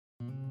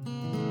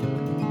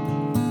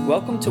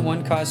Welcome to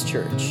One Cause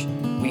Church.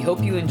 We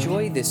hope you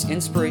enjoy this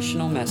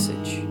inspirational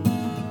message.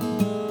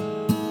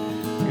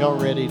 Y'all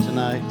ready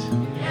tonight?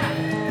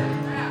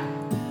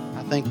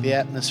 I think the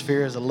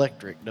atmosphere is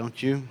electric,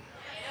 don't you?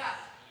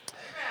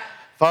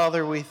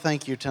 Father, we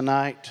thank you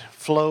tonight.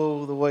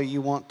 Flow the way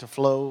you want to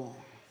flow.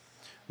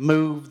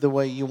 Move the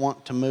way you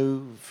want to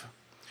move.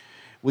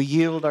 We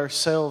yield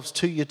ourselves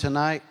to you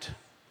tonight.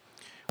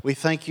 We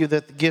thank you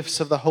that the gifts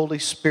of the Holy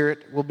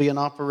Spirit will be in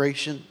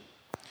operation.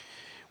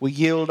 We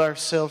yield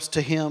ourselves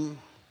to Him.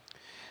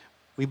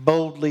 We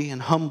boldly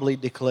and humbly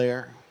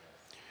declare,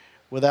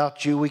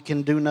 without you we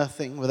can do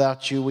nothing.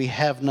 Without you we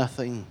have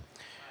nothing.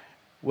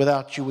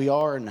 Without you we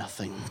are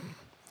nothing.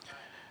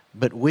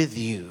 But with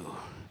you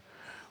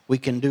we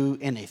can do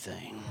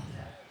anything.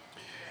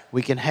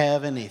 We can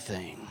have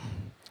anything.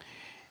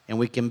 And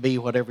we can be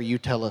whatever you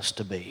tell us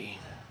to be.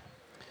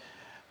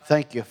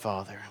 Thank you,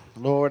 Father.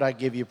 Lord, I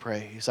give you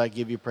praise. I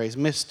give you praise.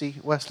 Misty,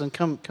 Westland,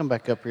 come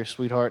back up here,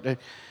 sweetheart.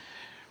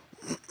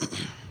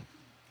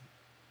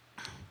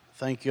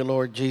 Thank you,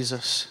 Lord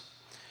Jesus.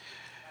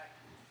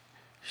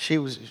 She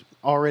was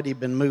already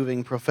been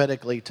moving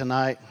prophetically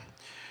tonight.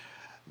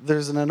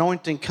 There's an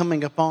anointing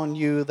coming upon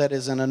you that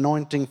is an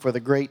anointing for the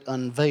great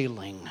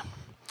unveiling.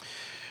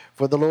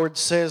 For the Lord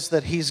says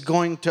that He's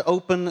going to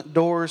open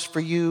doors for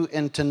you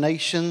into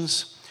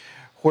nations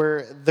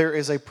where there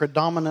is a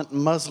predominant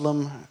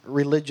Muslim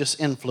religious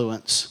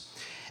influence,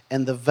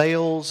 and the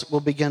veils will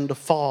begin to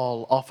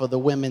fall off of the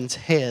women's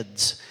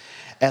heads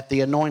at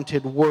the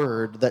anointed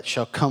word that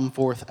shall come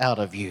forth out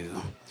of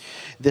you.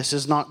 This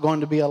is not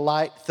going to be a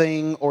light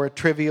thing or a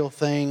trivial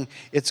thing.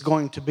 It's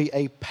going to be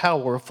a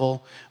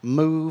powerful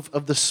move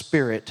of the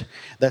Spirit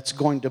that's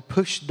going to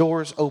push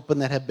doors open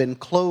that have been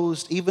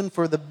closed even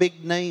for the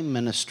big name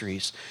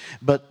ministries.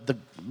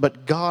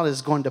 But God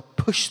is going to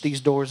push these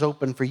doors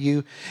open for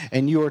you,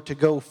 and you are to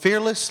go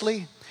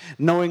fearlessly,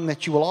 knowing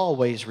that you will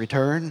always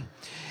return,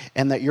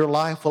 and that your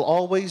life will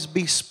always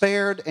be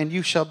spared, and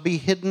you shall be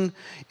hidden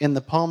in the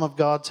palm of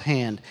God's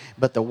hand.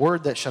 But the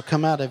word that shall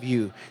come out of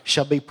you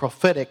shall be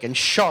prophetic and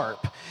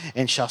sharp,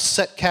 and shall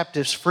set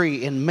captives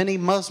free. And many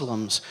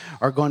Muslims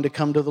are going to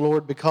come to the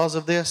Lord because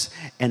of this,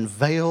 and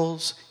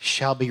veils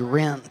shall be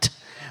rent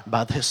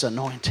by this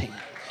anointing.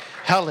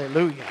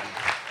 Hallelujah.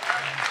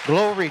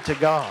 Glory to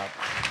God.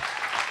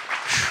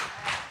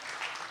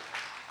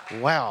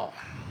 Wow.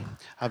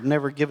 I've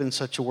never given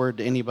such a word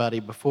to anybody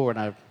before, and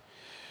I've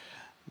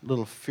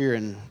little fear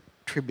and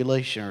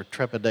tribulation or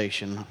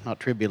trepidation. Not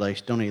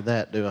tribulation, don't need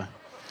that, do I?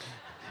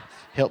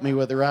 Help me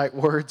with the right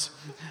words.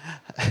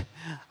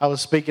 I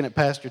was speaking at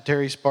Pastor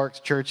Terry Sparks'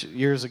 church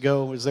years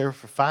ago. I was there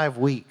for 5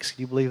 weeks.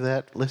 Can you believe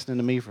that? Listening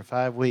to me for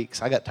 5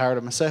 weeks. I got tired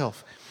of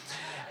myself.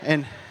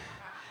 And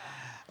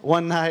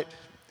one night,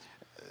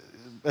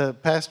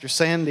 Pastor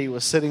Sandy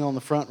was sitting on the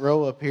front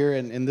row up here,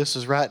 and this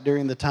was right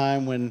during the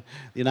time when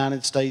the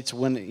United States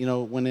went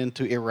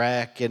into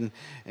Iraq, and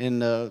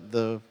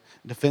the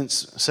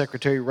Defense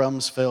Secretary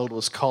Rumsfeld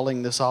was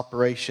calling this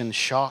operation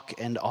shock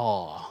and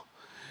awe.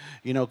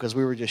 Because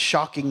we were just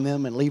shocking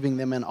them and leaving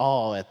them in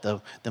awe at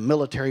the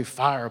military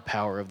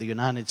firepower of the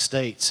United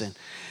States.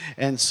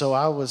 And so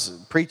I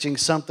was preaching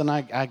something,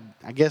 I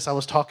guess I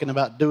was talking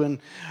about doing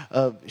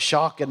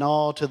shock and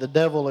awe to the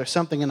devil or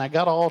something, and I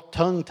got all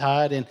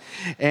tongue-tied,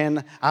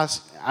 and I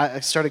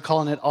started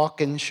calling it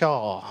Auk and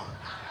Shaw.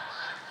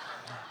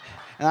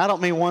 And I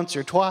don't mean once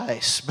or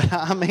twice, but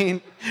I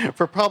mean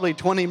for probably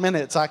 20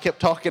 minutes I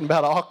kept talking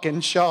about Auk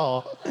and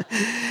Shaw.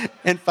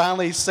 And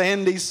finally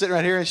Sandy's sitting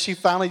right here, and she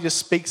finally just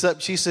speaks up.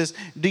 She says,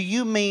 "Do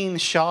you mean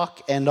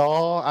shock and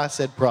awe?" I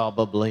said,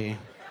 "Probably."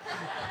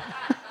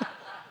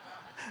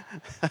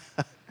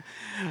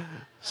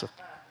 So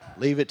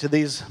leave it to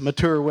these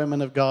mature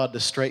women of God to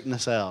straighten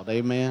us out.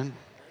 Amen.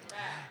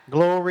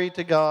 Glory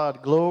to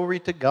God. Glory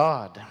to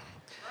God.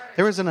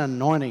 There is an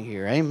anointing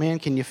here. Amen.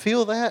 Can you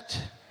feel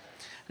that?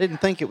 I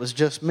didn't think it was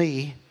just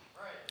me.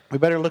 We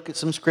better look at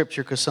some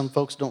scripture, because some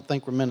folks don't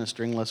think we're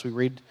ministering unless we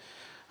read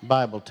a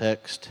Bible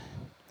text.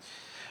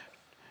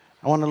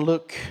 I want to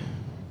look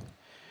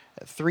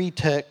at 3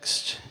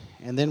 texts,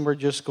 and then we're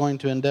just going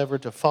to endeavor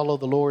to follow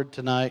the Lord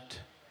tonight.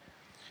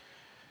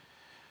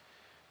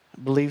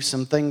 I believe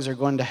some things are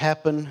going to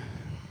happen.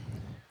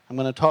 I'm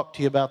going to talk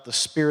to you about the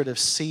spirit of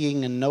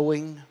seeing and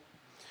knowing.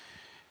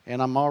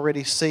 And I'm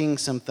already seeing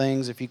some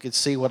things. If you could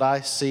see what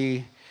I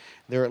see,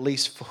 there are at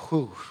least,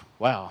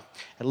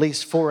 at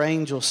least 4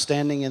 angels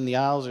standing in the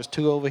aisles. There's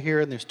 2 over here,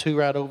 and there's 2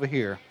 right over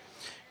here.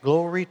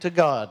 Glory to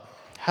God.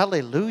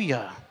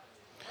 Hallelujah.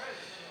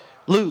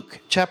 Luke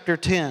chapter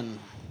 10,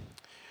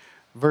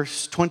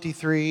 verse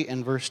 23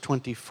 and verse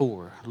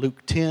 24.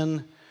 Luke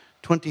 10,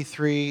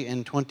 23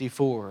 and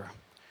 24.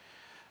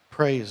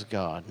 Praise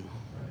God.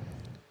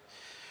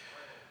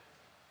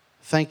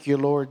 Thank you,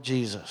 Lord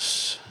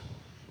Jesus.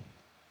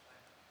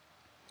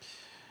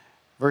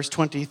 Verse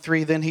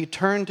 23, then he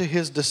turned to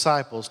his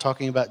disciples,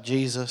 talking about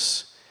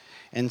Jesus,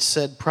 and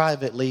said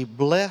privately,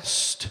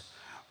 "Blessed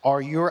are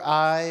your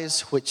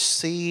eyes which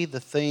see the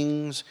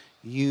things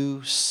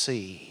you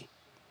see."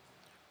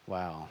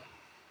 Wow.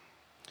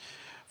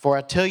 For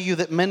I tell you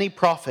that many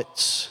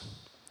prophets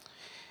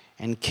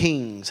and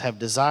kings have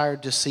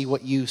desired to see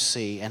what you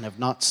see and have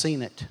not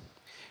seen it,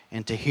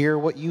 and to hear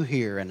what you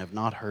hear and have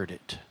not heard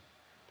it.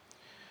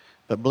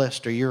 But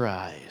blessed are your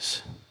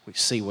eyes,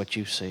 which see what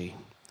you see.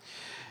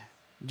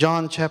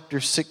 John chapter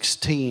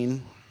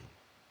 16.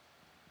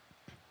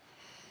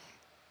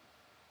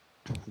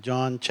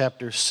 John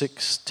chapter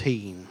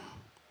 16,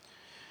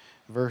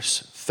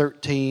 verse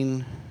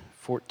 13,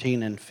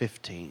 14, and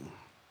 15.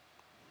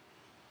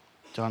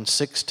 John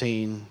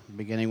 16,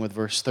 beginning with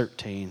verse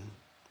 13.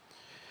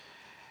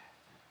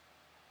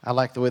 I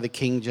like the way the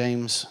King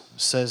James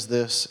says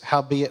this.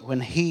 Howbeit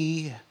when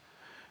He,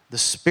 the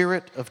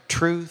Spirit of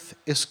truth,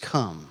 is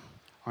come.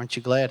 Aren't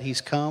you glad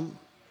He's come?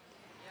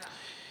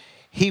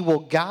 He will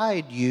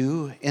guide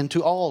you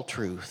into all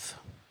truth.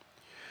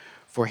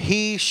 For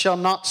He shall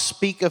not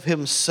speak of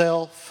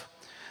Himself,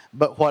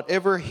 but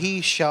whatever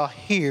He shall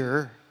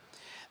hear,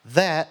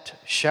 that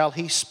shall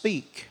He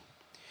speak.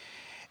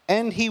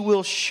 And He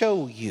will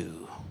show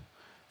you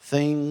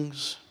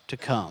things to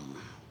come.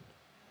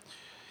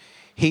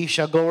 He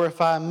shall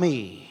glorify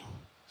me,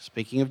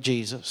 speaking of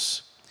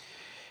Jesus,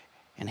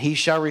 and He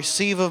shall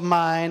receive of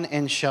mine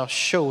and shall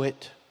show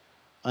it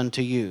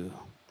unto you.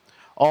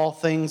 All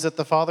things that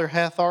the Father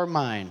hath are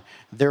mine.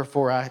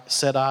 Therefore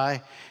said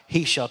I,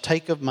 He shall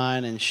take of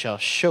mine and shall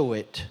show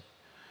it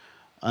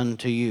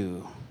unto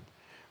you.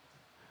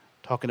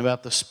 Talking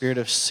about the spirit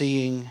of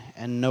seeing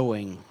and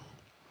knowing.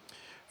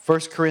 1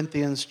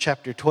 Corinthians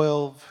chapter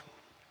 12.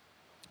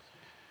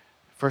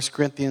 1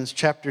 Corinthians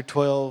chapter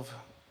 12,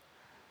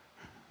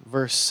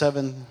 verse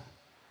 7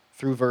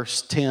 through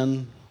verse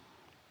 10.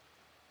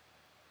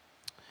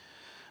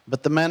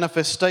 But the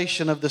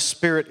manifestation of the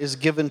Spirit is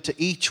given to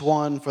each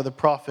one for the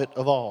profit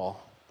of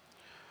all.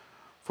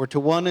 For to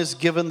one is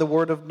given the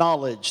word of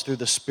knowledge through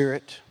the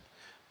Spirit,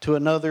 to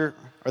another,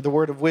 or the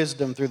word of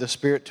wisdom through the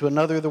Spirit, to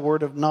another the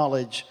word of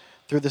knowledge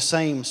through the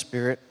same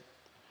Spirit,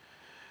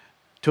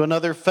 to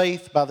another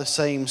faith by the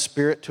same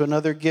Spirit, to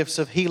another gifts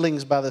of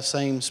healings by the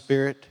same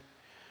Spirit.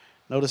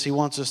 Notice he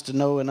wants us to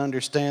know and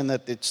understand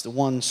that it's the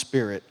one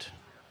Spirit.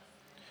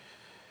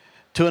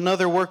 To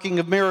another working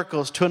of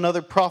miracles, to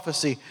another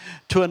prophecy,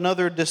 to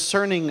another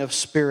discerning of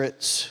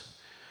spirits,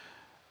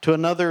 to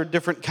another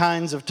different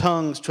kinds of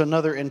tongues, to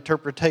another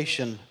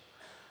interpretation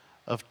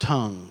of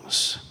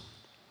tongues.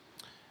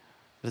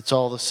 It's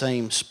all the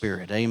same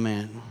Spirit.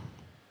 Amen.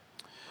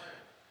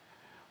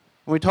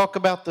 When we talk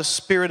about the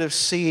spirit of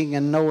seeing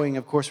and knowing,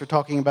 of course, we're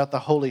talking about the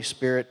Holy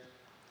Spirit.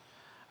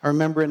 I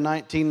remember in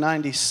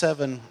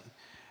 1997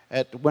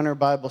 at Winter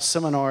Bible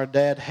Seminar,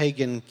 Dad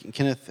Hagin,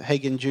 Kenneth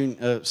Hagin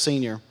Jr.,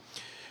 Sr.,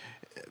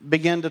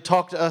 began to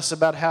talk to us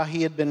about how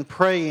he had been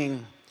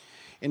praying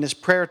in his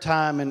prayer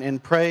time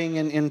and praying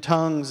in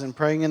tongues and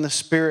praying in the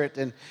Spirit.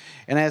 And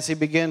as he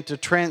began to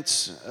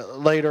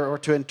translate or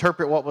to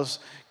interpret what was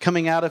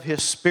coming out of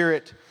his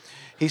spirit,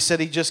 he said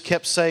he just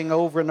kept saying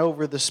over and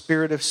over, the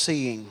spirit of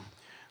seeing,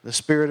 the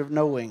spirit of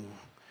knowing,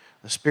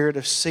 the spirit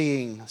of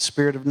seeing, the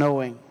spirit of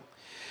knowing.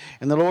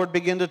 And the Lord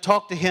began to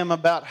talk to him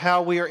about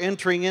how we are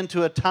entering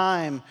into a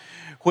time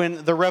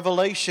when the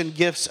revelation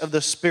gifts of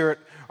the Spirit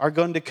are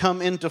going to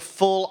come into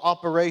full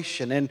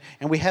operation. And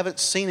we haven't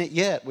seen it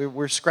yet.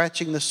 We're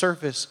scratching the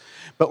surface,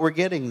 but we're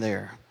getting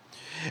there.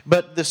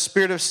 But the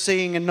spirit of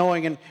seeing and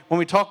knowing, and when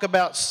we talk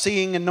about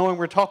seeing and knowing,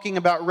 we're talking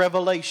about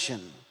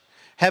revelation,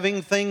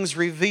 having things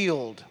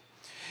revealed.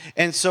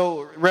 And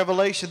so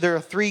revelation, there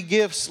are 3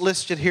 gifts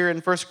listed here in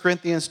 1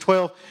 Corinthians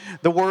 12.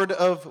 The word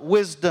of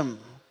wisdom,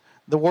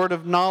 the word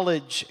of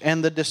knowledge,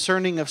 and the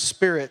discerning of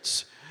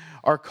spirits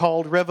are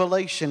called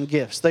revelation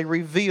gifts. They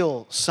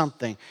reveal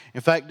something.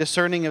 In fact,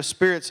 discerning of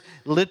spirits,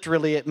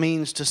 literally it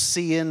means to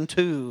see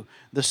into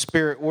the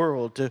spirit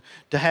world,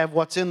 to have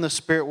what's in the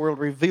spirit world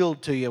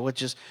revealed to you,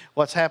 which is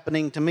what's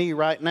happening to me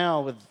right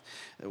now with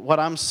what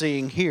I'm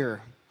seeing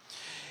here.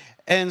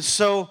 And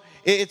so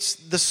it's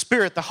the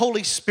Spirit, the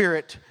Holy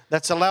Spirit,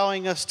 that's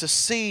allowing us to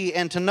see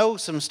and to know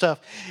some stuff.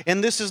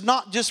 And this is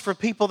not just for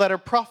people that are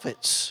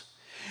prophets.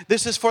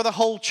 This is for the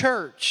whole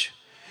church.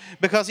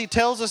 Because he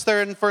tells us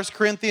there in 1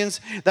 Corinthians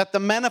that the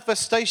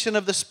manifestation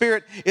of the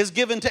Spirit is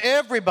given to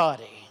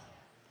everybody.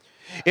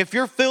 If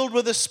you're filled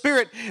with the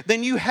Spirit,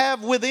 then you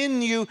have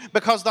within you,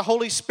 because the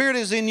Holy Spirit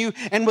is in you,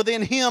 and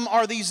within Him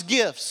are these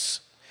gifts.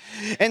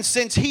 And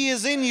since He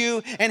is in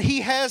you and He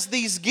has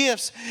these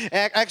gifts,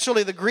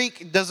 actually the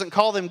Greek doesn't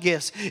call them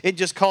gifts, it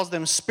just calls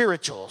them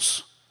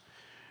spirituals.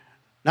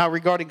 Now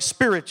regarding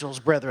spirituals,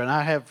 brethren,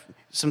 I have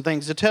some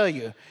things to tell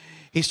you.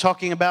 He's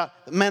talking about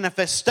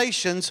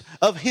manifestations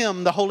of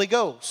Him, the Holy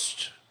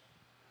Ghost.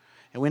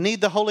 And we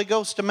need the Holy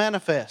Ghost to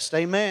manifest.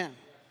 Amen.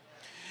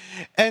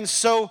 And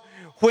so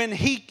when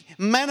He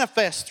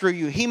manifests through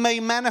you, He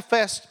may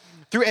manifest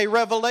through a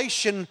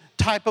revelation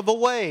type of a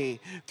way,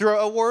 through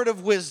a word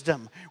of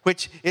wisdom,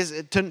 which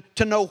is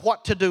to know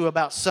what to do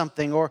about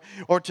something, or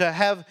to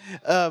have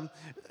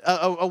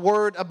a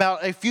word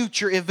about a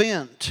future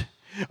event.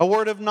 A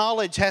word of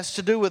knowledge has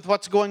to do with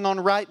what's going on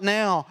right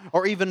now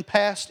or even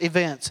past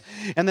events.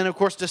 And then, of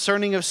course,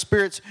 discerning of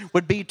spirits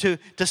would be to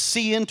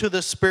see into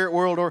the spirit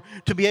world or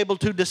to be able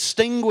to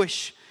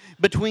distinguish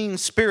between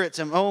spirits.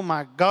 And oh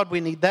my God,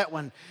 we need that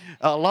one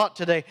a lot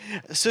today.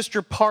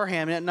 Sister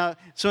Parham. Now,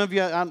 some of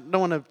you, I don't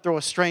want to throw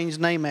a strange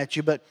name at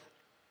you, but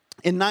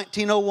in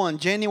 1901,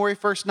 January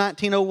 1st,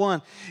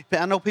 1901,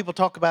 I know people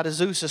talk about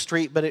Azusa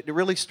Street, but it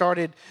really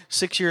started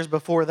 6 years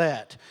before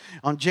that.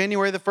 On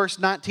January the 1st,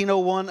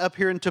 1901, up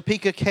here in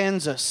Topeka,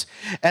 Kansas,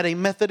 at a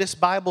Methodist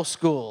Bible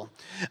school,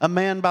 a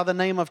man by the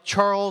name of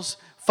Charles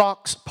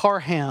Fox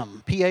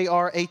Parham,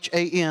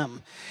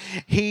 Parham.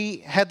 He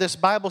had this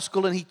Bible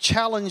school and he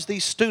challenged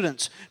these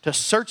students to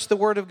search the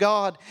Word of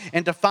God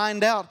and to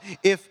find out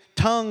if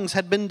tongues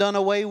had been done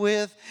away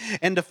with,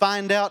 and to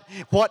find out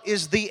what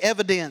is the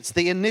evidence,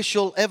 the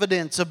initial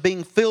evidence of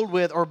being filled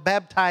with or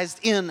baptized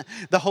in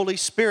the Holy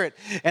Spirit.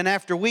 And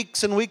after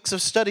weeks and weeks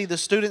of study, the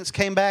students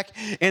came back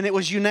and it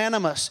was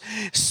unanimous.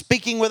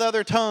 Speaking with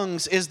other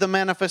tongues is the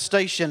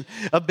manifestation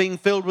of being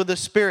filled with the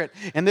Spirit.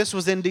 And this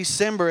was in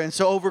December, and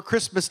so over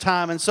Christmas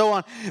time and so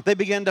on, they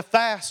began to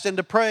fast and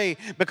to pray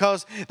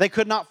because they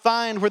could not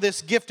find where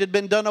this gift had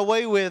been done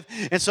away with.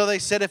 And so they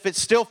said, if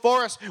it's still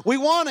for us, we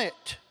want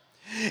it.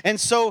 And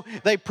so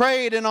they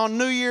prayed, and on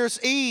New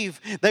Year's Eve,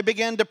 they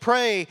began to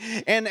pray.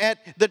 And at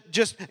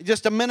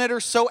just a minute or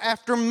so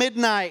after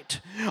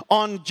midnight,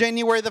 on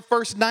January the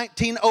 1st,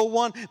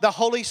 1901, the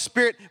Holy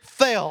Spirit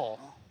fell.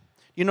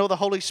 You know the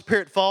Holy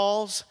Spirit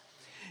falls?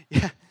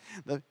 Yeah.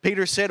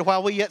 Peter said,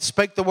 while we yet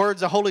spake the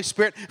words, the Holy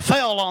Spirit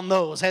fell on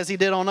those, as He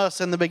did on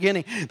us in the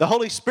beginning. The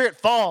Holy Spirit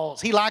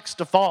falls. He likes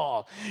to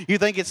fall. You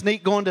think it's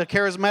neat going to a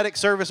charismatic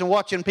service and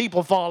watching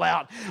people fall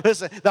out.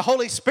 Listen, the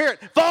Holy Spirit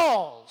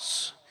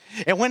falls.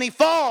 And when He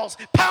falls,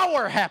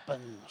 power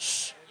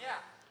happens.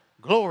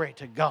 Glory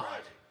to God.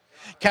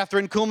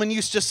 Catherine Kuhlman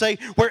used to say,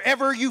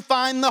 wherever you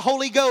find the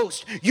Holy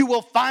Ghost, you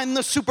will find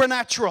the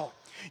supernatural.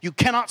 You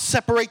cannot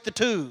separate the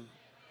two.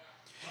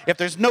 If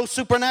there's no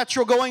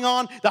supernatural going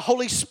on, the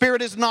Holy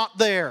Spirit is not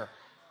there.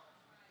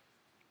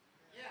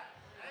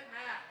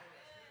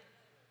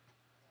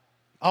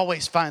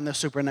 Always find the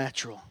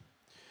supernatural.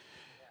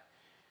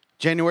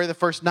 January the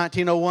 1st,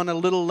 1901, a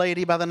little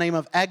lady by the name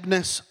of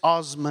Agnes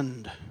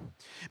Osmond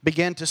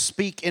began to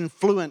speak in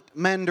fluent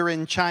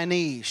Mandarin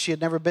Chinese. She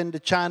had never been to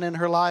China in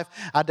her life.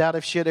 I doubt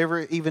if she had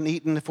ever even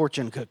eaten a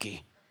fortune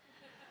cookie.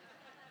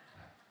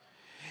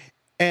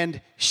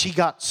 And she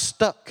got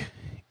stuck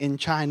in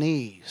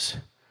Chinese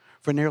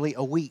for nearly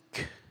a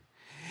week.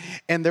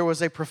 And there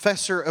was a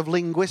professor of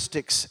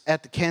linguistics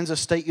at the Kansas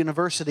State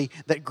University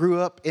that grew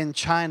up in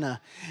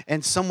China.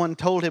 And someone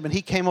told him, and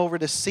he came over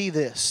to see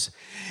this.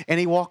 And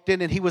he walked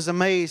in and he was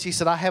amazed. He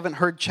said, I haven't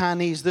heard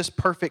Chinese this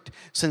perfect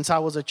since I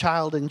was a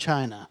child in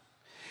China.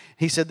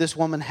 He said this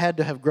woman had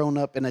to have grown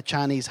up in a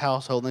Chinese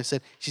household. And they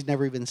said she's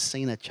never even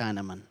seen a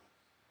Chinaman.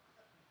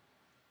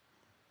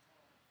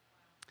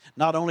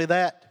 Not only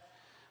that,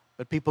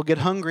 but people get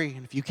hungry.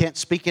 And if you can't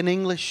speak in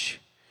English,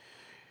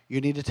 you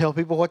need to tell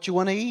people what you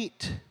want to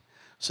eat.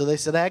 So they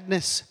said,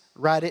 Agnes,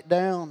 write it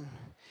down. And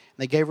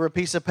they gave her a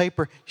piece of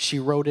paper. She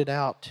wrote it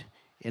out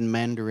in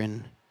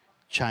Mandarin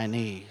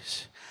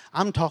Chinese.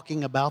 I'm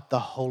talking about the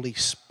Holy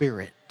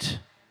Spirit.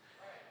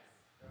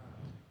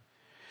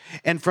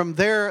 And from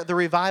there, the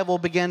revival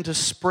began to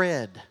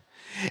spread.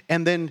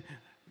 And then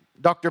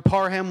Dr.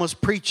 Parham was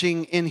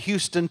preaching in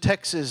Houston,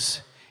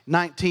 Texas,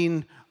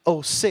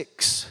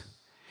 1906.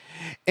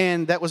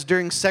 And that was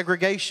during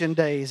segregation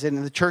days,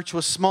 and the church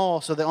was small,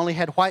 so they only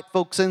had white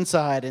folks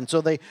inside. And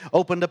so they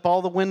opened up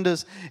all the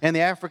windows, and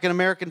the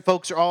African-American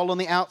folks are all on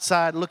the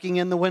outside looking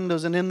in the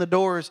windows and in the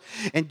doors.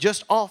 And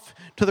just off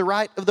to the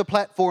right of the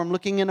platform,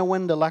 looking in a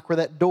window like where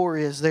that door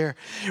is there,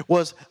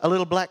 was a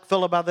little black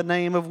fellow by the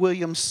name of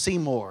William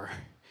Seymour.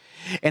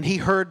 And he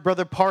heard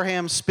Brother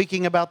Parham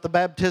speaking about the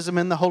baptism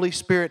in the Holy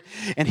Spirit.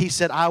 And he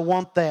said, I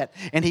want that.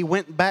 And he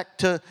went back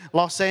to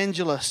Los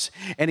Angeles.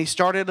 And he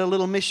started a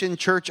little mission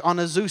church on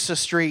Azusa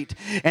Street.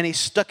 And he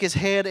stuck his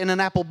head in an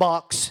apple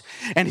box.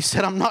 And he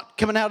said, I'm not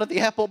coming out of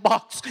the apple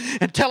box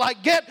until I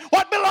get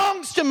what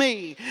belongs to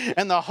me.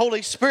 And the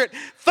Holy Spirit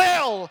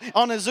fell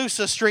on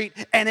Azusa Street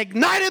and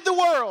ignited the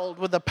world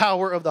with the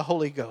power of the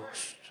Holy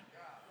Ghost.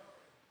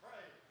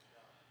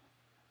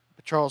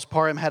 Charles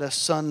Parham had a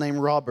son named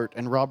Robert,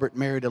 and Robert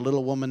married a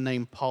little woman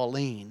named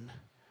Pauline.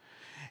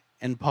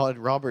 And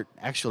Robert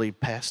actually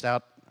passed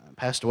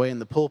away in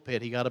the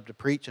pulpit. He got up to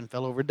preach and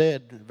fell over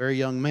dead. A very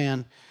young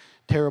man.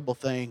 Terrible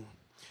thing.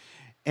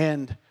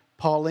 And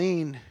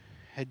Pauline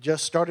had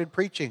just started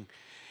preaching.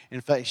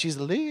 In fact, she's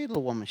a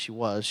little woman.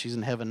 She's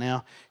in heaven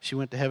now. She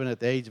went to heaven at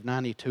the age of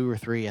 92 or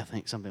 3, I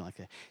think, something like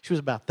that. She was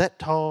about that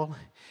tall,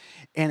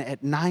 and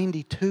at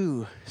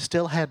 92,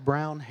 still had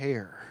brown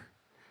hair.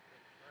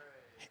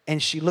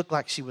 And she looked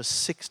like she was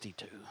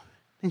 62.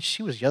 And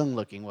she was young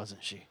looking,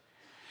 wasn't she?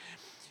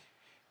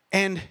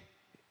 And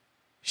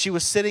she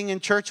was sitting in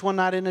church one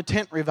night in a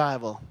tent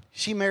revival.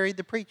 She married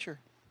the preacher.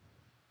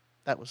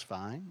 That was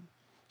fine.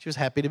 She was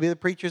happy to be the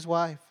preacher's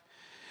wife.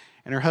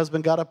 And her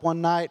husband got up one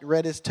night,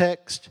 read his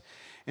text,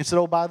 and said,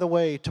 oh, by the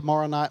way,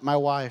 tomorrow night my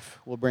wife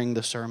will bring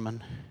the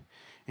sermon.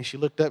 And she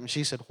looked up and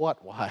she said,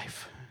 what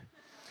wife?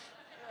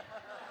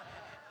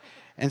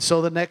 And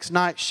so the next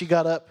night she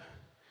got up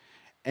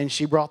and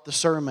she brought the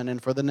sermon. And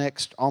for the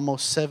next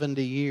almost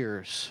 70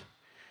 years,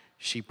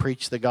 she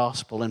preached the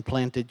gospel and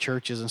planted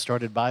churches and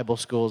started Bible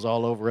schools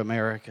all over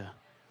America.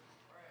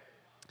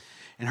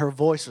 And her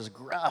voice was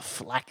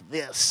gruff like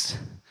this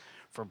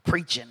for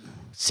preaching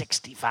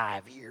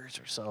 65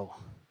 years or so.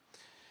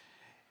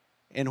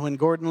 And when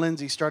Gordon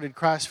Lindsay started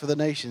Christ for the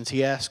Nations,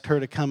 he asked her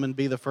to come and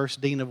be the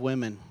first dean of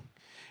women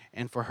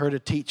and for her to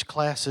teach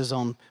classes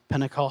on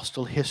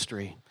Pentecostal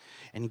history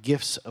and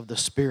gifts of the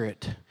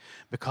Spirit,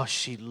 because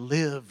she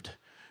lived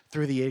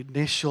through the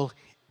initial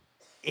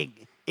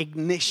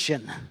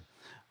ignition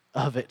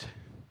of it.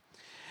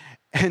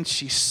 And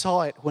she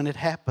saw it when it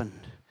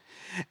happened.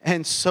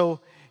 And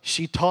so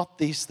she taught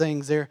these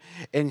things there.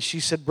 And she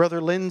said, Brother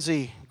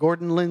Lindsay,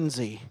 Gordon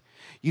Lindsay,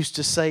 used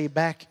to say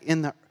back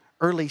in the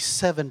early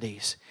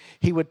 70s,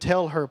 he would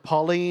tell her,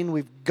 Pauline,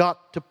 we've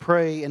got to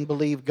pray and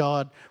believe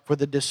God for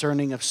the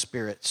discerning of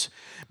spirits.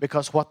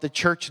 Because what the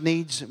church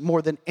needs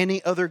more than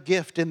any other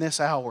gift in this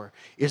hour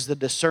is the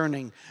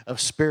discerning of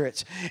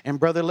spirits. And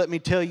brother, let me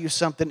tell you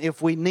something.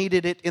 If we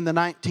needed it in the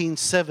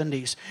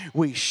 1970s,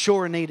 we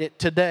sure need it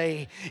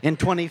today in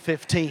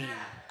 2015.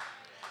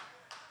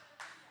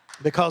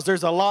 Because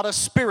there's a lot of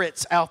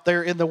spirits out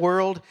there in the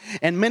world,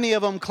 and many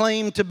of them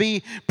claim to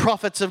be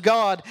prophets of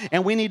God,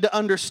 and we need to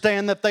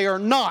understand that they are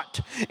not.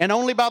 And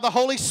only by the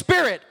Holy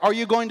Spirit are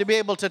you going to be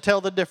able to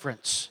tell the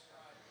difference.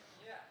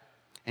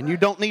 And you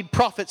don't need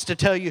prophets to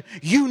tell you.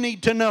 You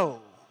need to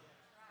know.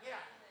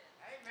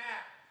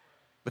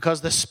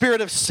 Because the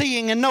Spirit of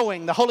seeing and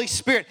knowing, the Holy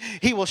Spirit,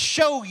 He will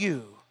show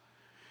you.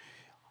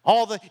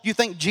 You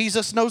think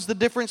Jesus knows the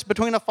difference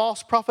between a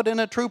false prophet and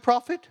a true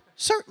prophet?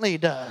 Certainly He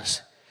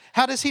does.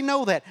 How does He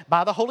know that?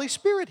 By the Holy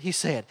Spirit, He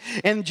said.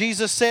 And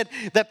Jesus said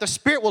that the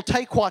Spirit will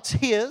take what's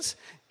His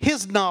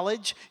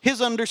knowledge,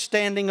 His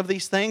understanding of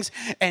these things,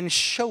 and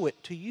show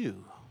it to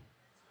you.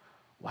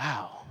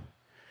 Wow.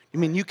 You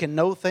mean you can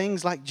know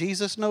things like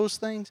Jesus knows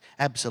things?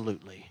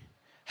 Absolutely.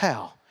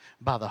 How?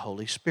 By the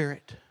Holy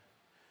Spirit.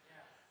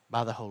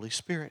 By the Holy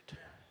Spirit.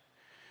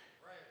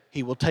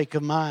 He will take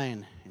of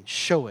mine and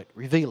show it,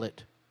 reveal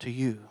it to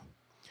you.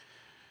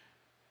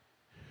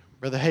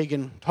 Brother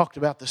Hagin talked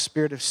about the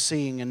spirit of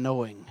seeing and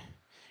knowing. And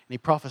he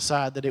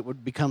prophesied that it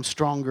would become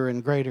stronger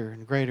and greater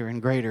and greater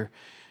and greater.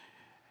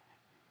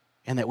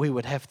 And that we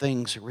would have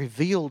things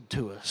revealed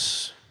to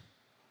us.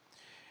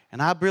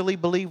 And I really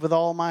believe with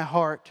all my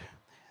heart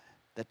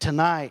that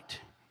tonight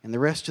and the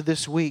rest of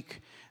this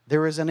week,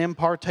 there is an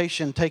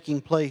impartation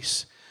taking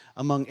place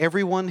among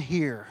everyone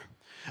here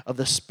of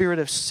the spirit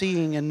of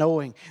seeing and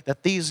knowing,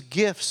 that these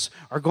gifts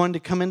are going to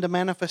come into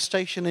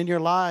manifestation in your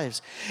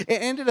lives.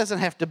 And it doesn't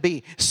have to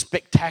be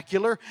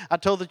spectacular. I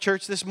told the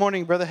church this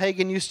morning, Brother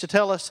Hagin used to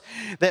tell us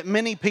that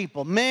many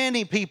people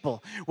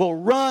will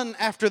run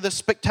after the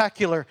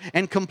spectacular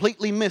and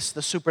completely miss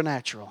the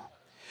supernatural.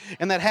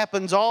 And that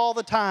happens all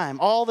the time.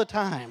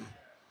 In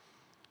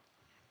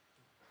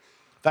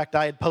fact,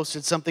 I had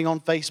posted something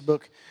on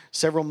Facebook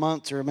several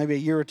months or maybe a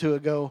year or two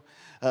ago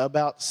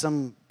about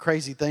some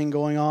crazy thing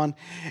going on.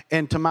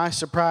 And to my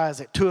surprise,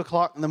 at 2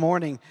 o'clock in the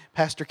morning,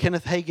 Pastor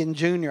Kenneth Hagin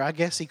Jr., I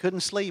guess he couldn't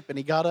sleep, and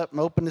he got up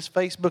and opened his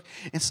Facebook,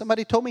 and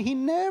somebody told me he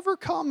never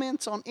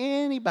comments on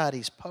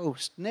anybody's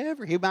post.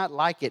 Never. He might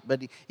like it,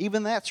 but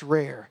even that's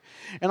rare.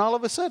 And all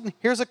of a sudden,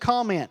 here's a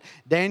comment.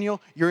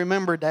 Daniel, you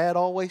remember Dad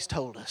always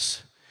told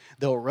us,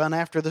 they'll run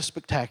after the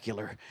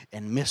spectacular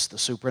and miss the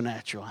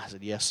supernatural. I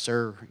said, yes,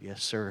 sir.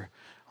 Yes, sir.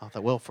 I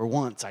thought, well, for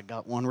once, I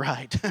got one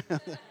right.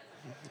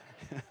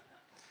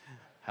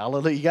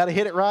 Hallelujah. You got to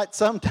hit it right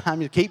sometime.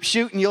 You keep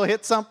shooting, you'll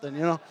hit something,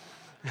 you know.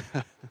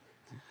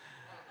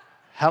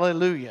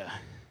 Hallelujah.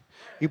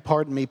 You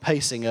pardon me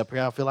pacing up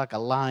here. I feel like a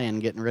lion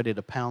getting ready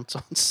to pounce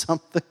on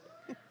something.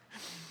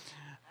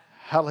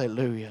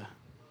 Hallelujah.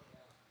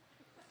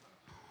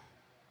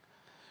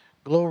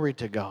 Glory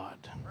to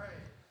God.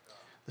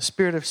 The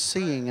spirit of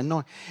seeing and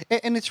knowing.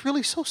 And it's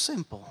really so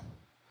simple.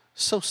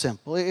 So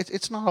simple.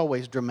 It's not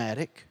always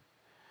dramatic.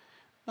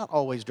 Not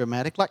always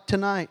dramatic. Like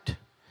tonight,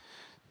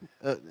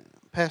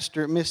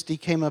 Pastor Misty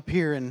came up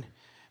here and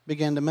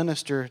began to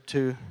minister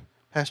to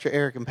Pastor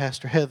Eric and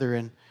Pastor Heather.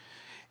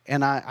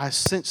 And I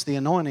sensed the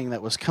anointing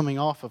that was coming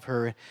off of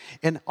her.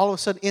 And all of a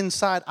sudden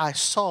inside I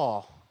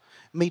saw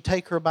me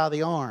take her by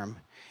the arm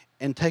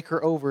and take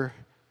her over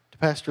to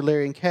Pastor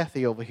Larry and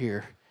Kathy over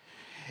here.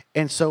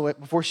 And so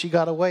before she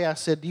got away, I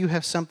said, do you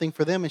have something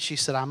for them? And she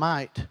said, I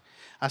might.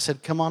 I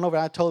said, come on over.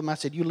 I told him, I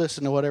said, you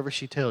listen to whatever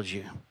she tells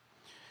you.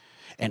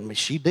 And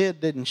she did,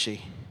 didn't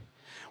she?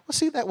 Well,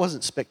 see, that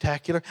wasn't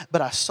spectacular,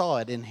 but I saw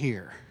it in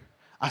here.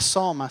 I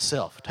saw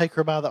myself take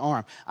her by the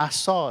arm. I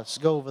saw us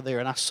go over there,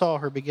 and I saw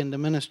her begin to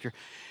minister.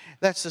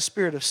 That's the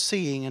spirit of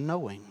seeing and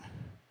knowing.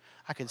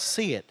 I could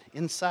see it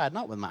inside,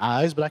 not with my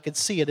eyes, but I could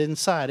see it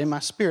inside in my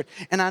spirit,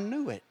 and I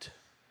knew it.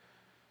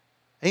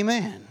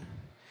 Amen.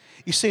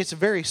 You see, it's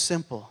very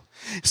simple.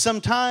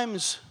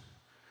 Sometimes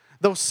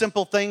those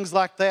simple things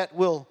like that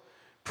will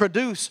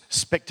produce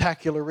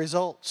spectacular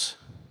results.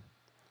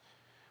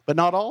 But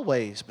not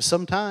always, but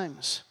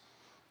sometimes.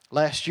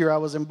 Last year I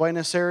was in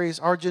Buenos Aires,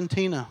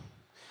 Argentina.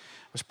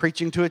 I was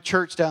preaching to a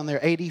church down there,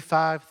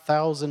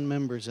 85,000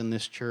 members in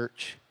this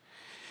church.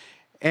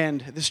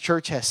 And this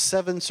church has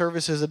 7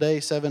 services a day,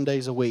 7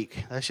 days a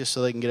week. That's just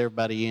so they can get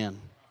everybody in.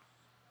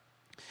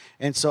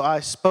 And so I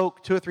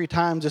spoke 2 or 3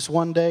 times this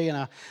one day, and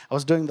I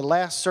was doing the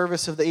last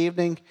service of the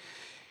evening.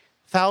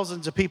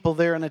 Thousands of people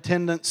there in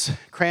attendance,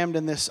 crammed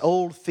in this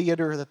old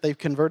theater that they've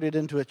converted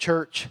into a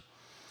church.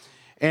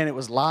 And it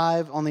was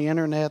live on the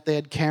internet. They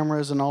had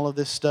cameras and all of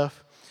this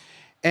stuff.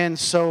 And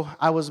so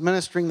I was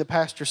ministering. The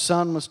pastor's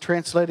son was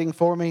translating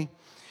for me.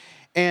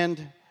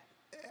 And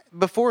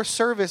before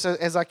service,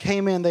 as I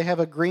came in, they have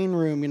a green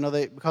room,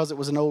 because it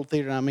was an old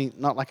theater. I mean,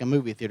 not like a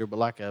movie theater, but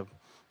like a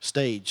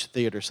stage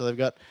theater. So they've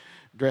got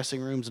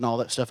dressing rooms and all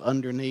that stuff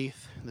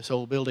underneath this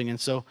old building. And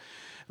so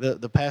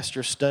the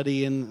pastor's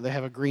study, and they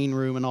have a green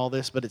room and all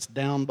this, but it's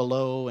down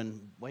below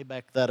and way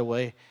back that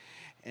way.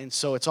 And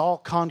so it's all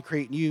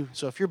concrete.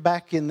 So if you're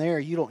back in there,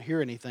 you don't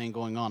hear anything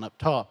going on up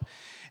top.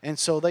 And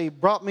so they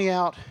brought me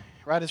out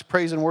right as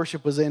praise and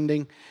worship was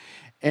ending,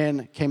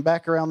 and came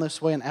back around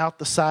this way and out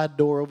the side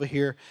door over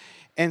here.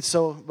 And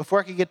so before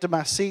I could get to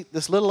my seat,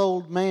 this little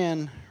old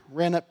man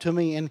ran up to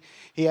me, and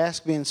he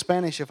asked me in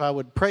Spanish if I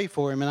would pray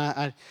for him.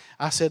 And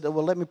I said,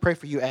 well, let me pray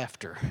for you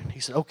after. He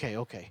said,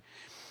 okay.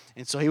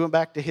 And so he went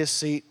back to his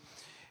seat.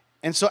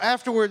 And so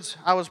afterwards,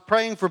 I was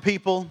praying for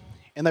people,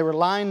 and they were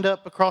lined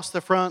up across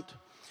the front.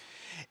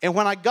 And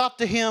when I got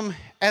to him,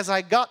 as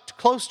I got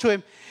close to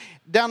him,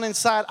 down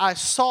inside, I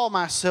saw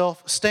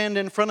myself stand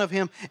in front of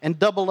him and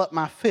double up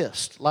my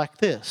fist like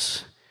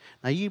this.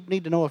 Now, you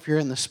need to know if you're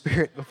in the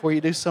Spirit before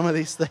you do some of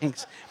these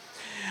things.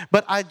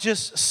 But I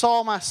just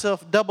saw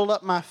myself double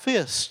up my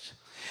fist.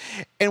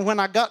 And when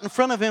I got in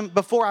front of him,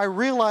 before I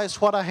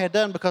realized what I had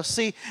done, because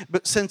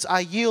but since I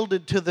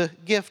yielded to the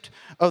gift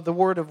of the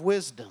word of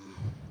wisdom,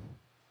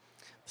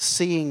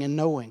 seeing and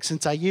knowing,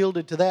 since I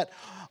yielded to that,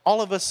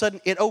 all of a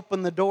sudden it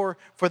opened the door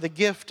for the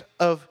gift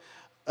of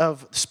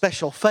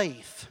special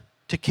faith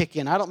to kick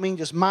in. I don't mean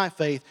just my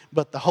faith,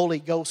 but the Holy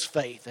Ghost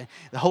faith. And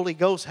the Holy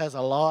Ghost has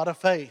a lot of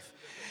faith.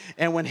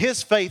 And when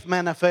His faith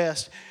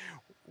manifests,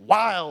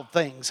 wild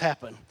things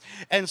happen.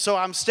 And so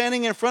I'm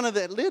standing in front of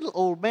that little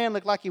old man,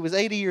 looked like he was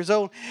 80 years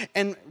old,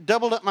 and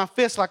doubled up my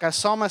fist like I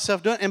saw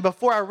myself doing. And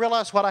before I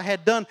realized what I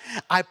had done,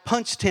 I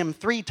punched him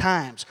 3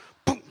 times.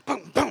 Boom,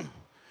 boom, boom.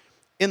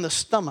 In the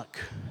stomach.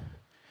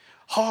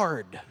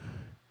 Hard.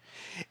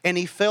 And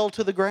he fell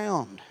to the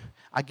ground.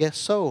 I guess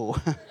so.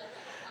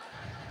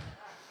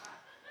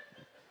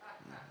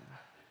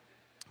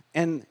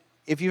 And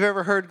if you've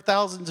ever heard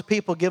thousands of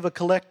people give a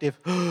collective,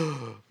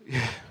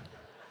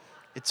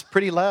 it's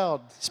pretty loud,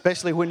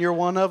 especially when you're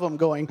one of them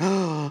going,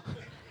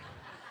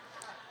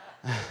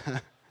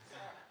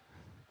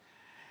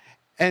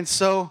 And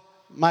so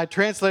my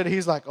translator,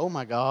 he's like, oh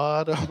my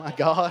God.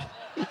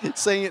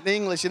 Saying it in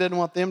English, he didn't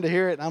want them to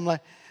hear it. And I'm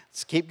like,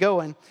 let's keep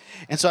going.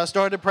 And so I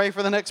started to pray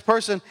for the next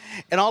person.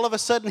 And all of a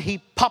sudden, he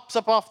pops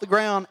up off the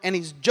ground, and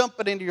he's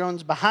jumping into your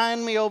arms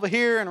behind me over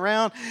here and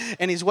around.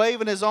 And he's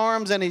waving his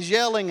arms, and he's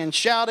yelling and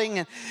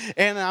shouting.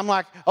 And I'm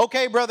like,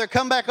 okay, brother,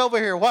 come back over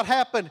here. What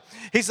happened?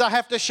 He said, I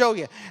have to show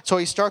you. So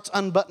he starts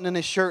unbuttoning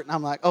his shirt. And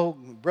I'm like, oh,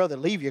 brother,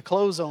 leave your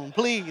clothes on,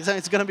 please.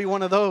 It's going to be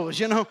one of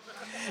those,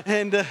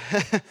 And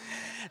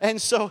and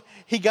so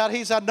he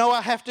said, no, I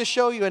have to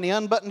show you. And he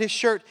unbuttoned his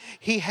shirt.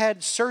 He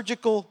had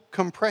surgical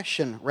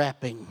compression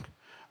wrapping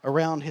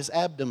around his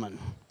abdomen.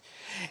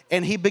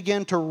 And he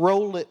began to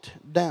roll it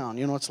down.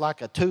 It's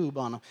like a tube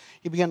on him.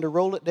 He began to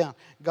roll it down.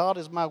 God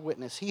is my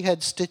witness. He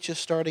had stitches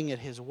starting at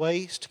his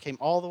waist, came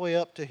all the way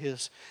up to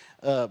his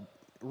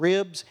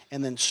ribs,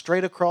 and then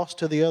straight across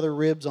to the other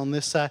ribs on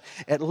this side.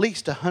 At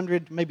least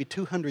 100, maybe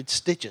 200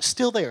 stitches.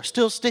 Still there,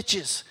 still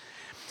stitches.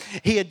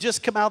 He had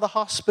just come out of the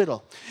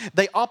hospital.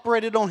 They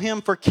operated on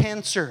him for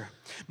cancer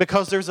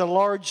because there's a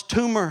large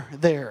tumor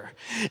there.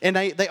 And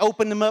they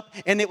opened him up,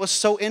 and it was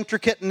so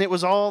intricate, and it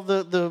was all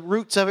the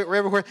roots of it were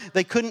everywhere.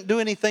 They couldn't do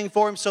anything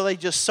for him, so they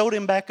just sewed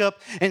him back up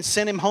and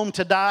sent him home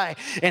to die.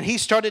 And he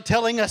started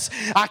telling us,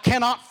 I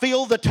cannot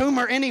feel the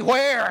tumor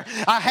anywhere.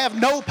 I have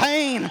no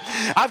pain.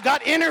 I've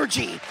got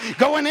energy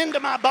going into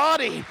my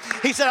body.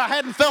 He said, I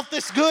hadn't felt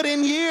this good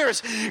in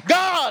years.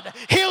 God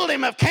healed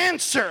him of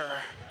cancer.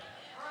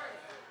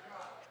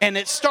 And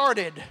it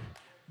started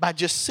by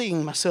just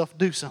seeing myself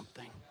do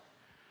something.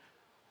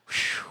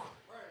 Whew.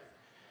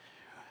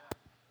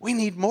 We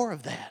need more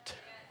of that.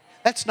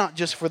 That's not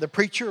just for the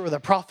preacher or the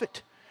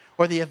prophet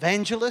or the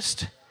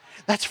evangelist.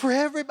 That's for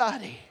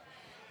everybody.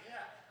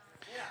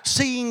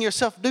 Seeing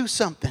yourself do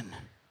something.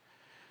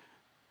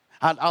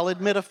 I'll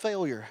admit a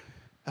failure.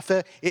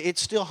 It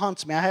still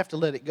haunts me. I have to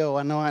let it go.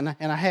 I know, and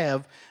I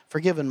have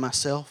forgiven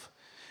myself.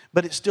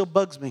 But it still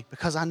bugs me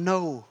because I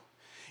know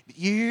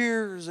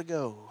years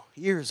ago,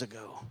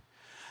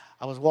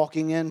 I was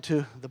walking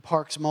into the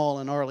Parks Mall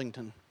in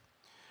Arlington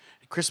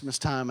at Christmas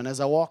time. And as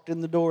I walked in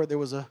the door, there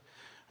was an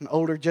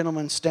older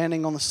gentleman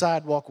standing on the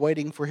sidewalk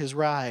waiting for his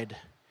ride.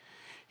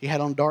 He had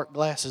on dark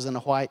glasses and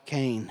a white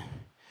cane.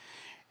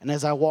 And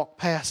as I walked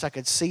past, I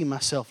could see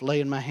myself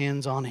laying my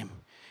hands on him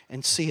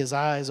and see his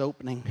eyes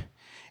opening.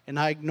 And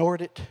I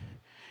ignored it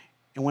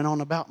and went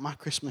on about my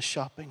Christmas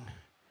shopping.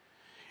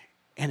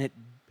 And it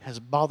has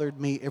bothered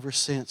me ever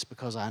since,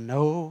 because I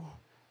know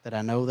that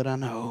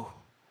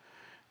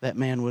that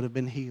man would have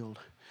been healed.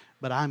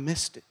 But I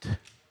missed it.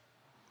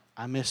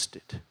 I missed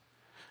it.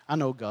 I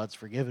know God's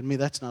forgiven me.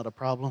 That's not a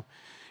problem.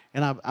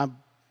 And I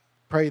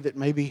pray that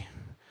maybe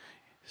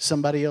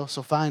somebody else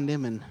will find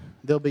him and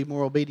they'll be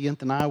more obedient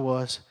than I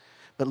was.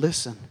 But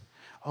listen,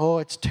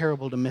 it's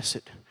terrible to miss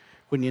it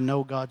when you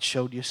know God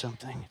showed you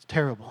something. It's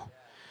terrible.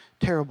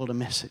 Terrible to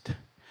miss it.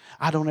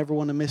 I don't ever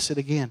want to miss it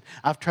again.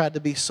 I've tried to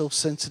be so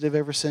sensitive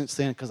ever since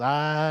then, because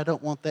I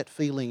don't want that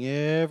feeling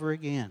ever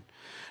again.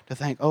 To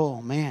think,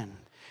 oh man,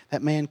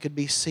 that man could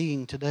be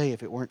seeing today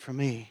if it weren't for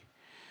me.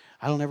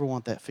 I don't ever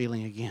want that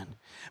feeling again.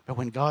 But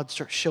when God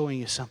starts showing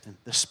you something,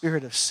 the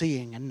spirit of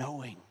seeing and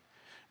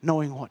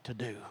knowing what to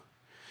do,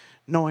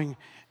 knowing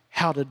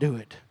how to do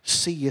it,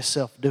 see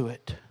yourself do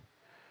it.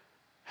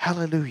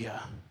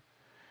 Hallelujah.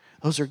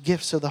 Those are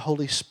gifts of the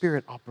Holy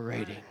Spirit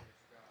operating.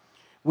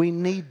 We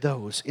need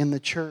those in the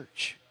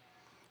church.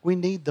 We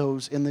need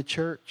those in the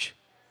church.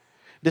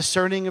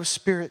 Discerning of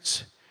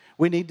spirits.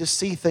 We need to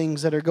see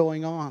things that are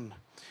going on.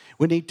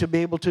 We need to be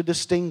able to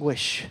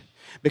distinguish,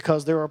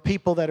 because there are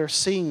people that are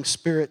seeing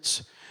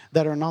spirits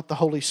that are not the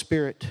Holy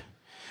Spirit.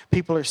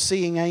 People are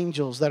seeing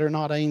angels that are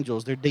not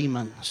angels. They're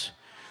demons.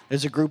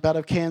 There's a group out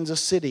of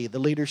Kansas City. The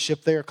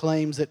leadership there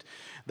claims that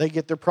they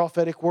get their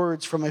prophetic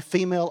words from a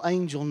female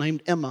angel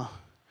named Emma.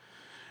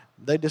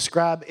 They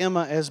describe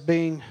Emma as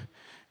being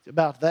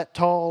about that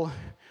tall,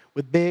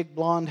 with big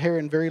blonde hair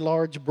and very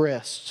large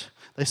breasts.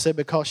 They said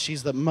because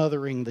she's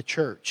mothering the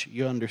church,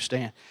 you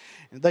understand.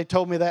 And they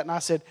told me that, and I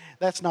said,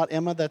 that's not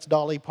Emma, that's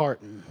Dolly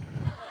Parton.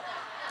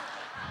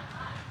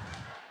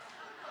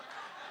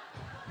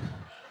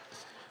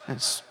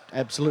 That's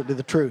absolutely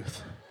the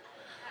truth.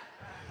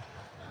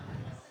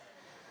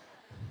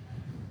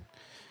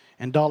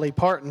 And Dolly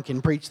Parton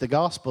can preach the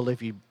gospel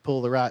if you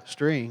pull the right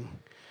string.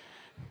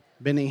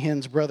 Benny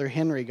Hinn's brother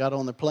Henry got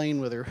on the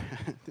plane with her.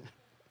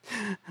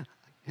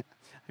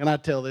 Can I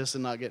tell this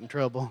and not get in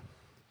trouble?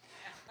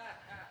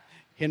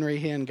 Henry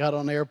Hinn got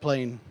on the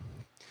airplane,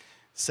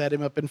 sat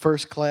him up in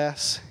first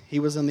class. He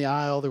was in the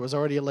aisle. There was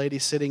already a lady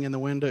sitting in the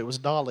window. It was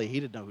Dolly. He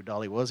didn't know who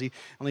Dolly was.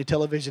 Only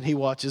television he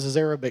watches is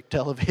Arabic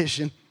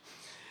television.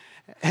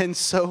 And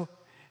so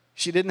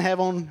she didn't have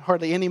on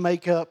hardly any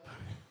makeup,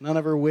 none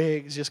of her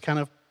wigs, just kind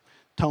of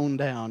toned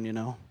down, you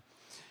know.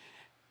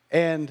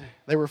 And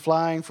they were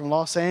flying from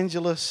Los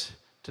Angeles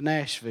to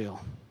Nashville.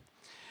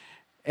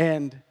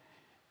 And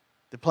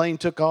the plane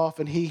took off,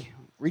 and he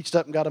reached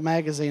up and got a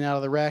magazine out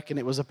of the rack, and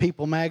it was a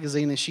People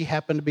magazine, and she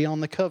happened to be on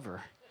the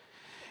cover.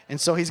 And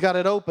so he's got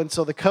it open,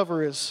 so the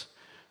cover is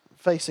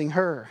facing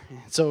her.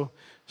 So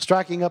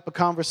striking up a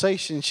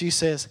conversation, she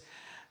says,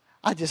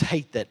 I just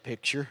hate that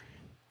picture.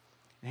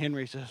 And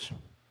Henry says,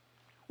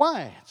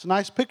 why? It's a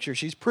nice picture.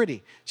 She's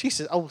pretty. She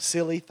says, oh,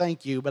 silly,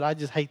 thank you, but I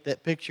just hate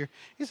that picture.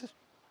 He says,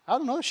 I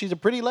don't know. She's a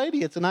pretty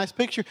lady. It's a nice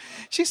picture.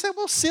 She said,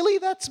 well, silly,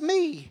 that's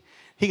me.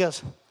 He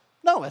goes,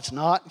 no, it's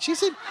not. She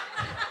said,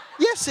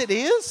 yes, it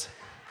is.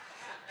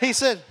 He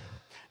said,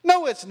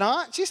 no, it's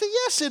not. She said,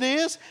 yes, it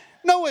is.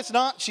 No, it's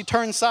not. She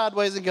turns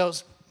sideways and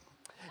goes,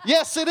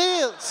 yes, it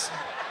is.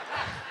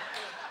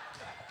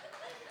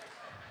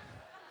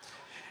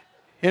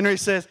 Henry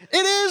says, it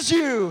is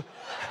you.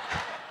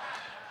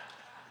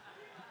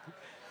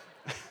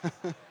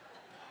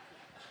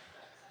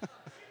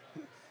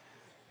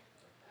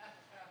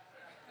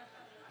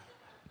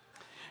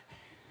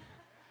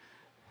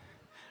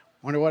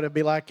 Wonder what it'd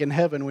be like in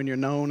heaven when you're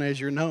known as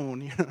you're known.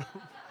 You know?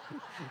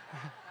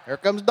 Here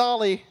comes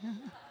Dolly.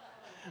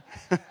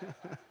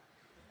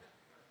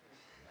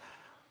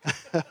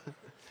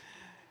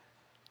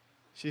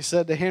 She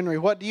said to Henry,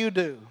 what do you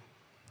do?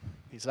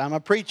 He said, I'm a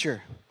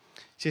preacher.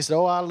 She said,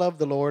 oh, I love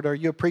the Lord. Are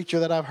you a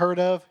preacher that I've heard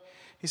of?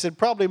 He said,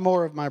 probably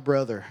more of my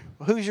brother.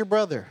 Well, who's your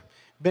brother?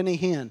 Benny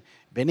Hinn.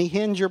 Benny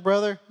Hinn's your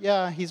brother?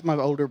 Yeah, he's my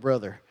older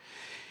brother.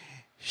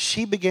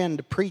 She began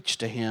to preach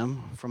to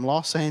him from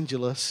Los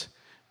Angeles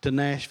to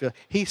Nashville.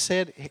 He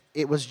said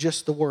it was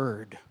just the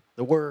word.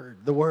 The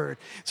word.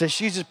 So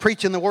she's just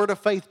preaching the word of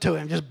faith to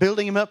him, just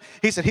building him up.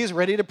 He said he's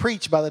ready to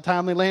preach by the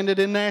time they landed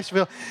in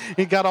Nashville.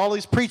 He got all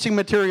his preaching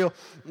material.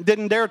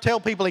 Didn't dare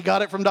tell people he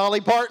got it from Dolly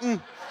Parton.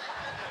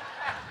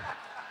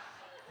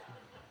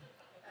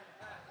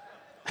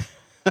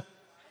 You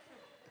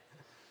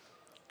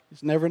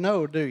just never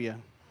know, do you?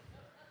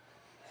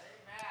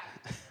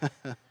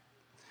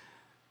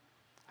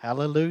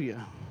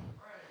 Hallelujah.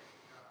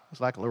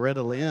 It's like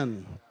Loretta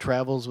Lynn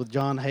travels with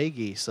John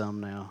Hagee some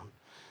now.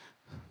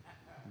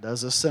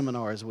 Does the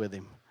seminars with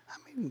him. I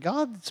mean,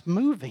 God's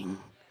moving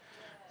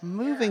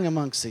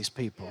amongst these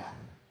people.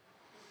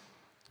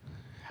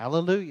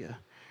 Hallelujah.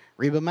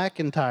 Reba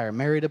McEntire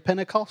married a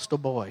Pentecostal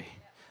boy.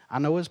 I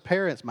know his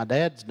parents. My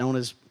dad's known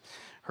as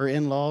her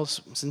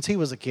in-laws since he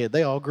was a kid.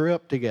 They all grew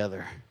up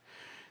together.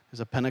 There's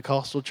a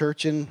Pentecostal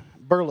church in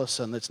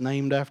Burleson that's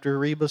named after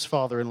Reba's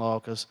father-in-law,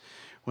 because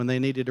when they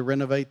needed to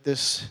renovate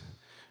this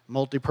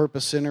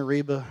multi-purpose center,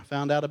 Reba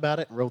found out about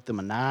it and wrote them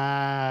a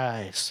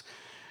nice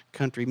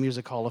Country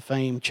Music Hall of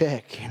Fame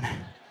check.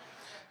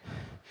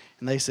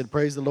 And they said,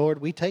 praise the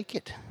Lord, we take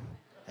it.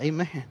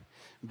 Amen.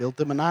 Built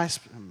them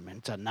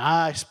it's a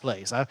nice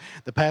place.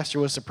 The pastor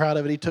was so proud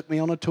of it, he took me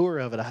on a tour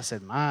of it. I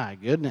said, my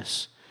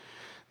goodness.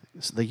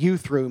 The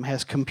youth room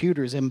has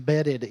computers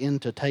embedded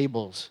into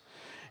tables,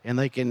 and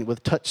they can,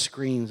 with touch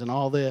screens and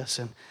all this.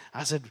 And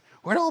I said,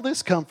 where'd all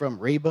this come from,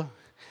 Reba?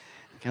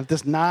 Got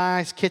this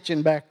nice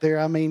kitchen back there.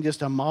 I mean,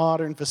 just a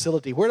modern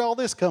facility. Where'd all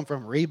this come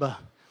from, Reba?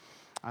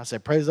 I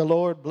said, praise the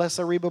Lord. Bless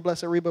her, Reba,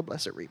 bless her, Reba,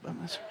 bless her, Reba.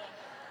 Bless her.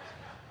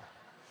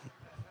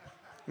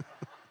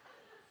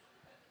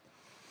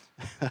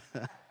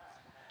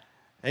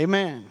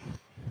 Amen.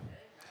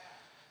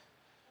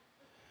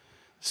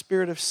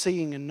 Spirit of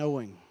seeing and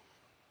knowing.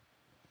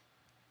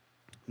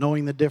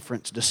 Knowing the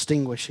difference,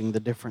 distinguishing the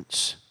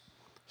difference.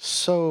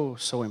 So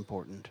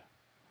important.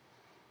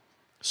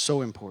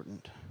 So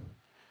important.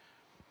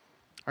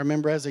 I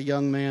remember as a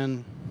young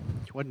man,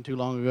 it wasn't too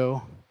long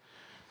ago.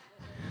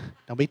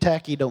 Don't be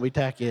tacky, don't be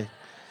tacky.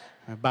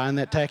 I'm buying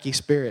that tacky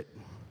spirit.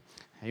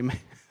 Amen.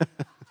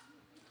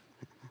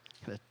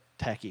 The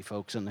tacky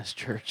folks in this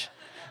church.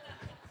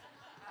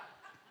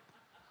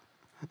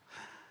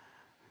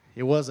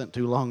 It wasn't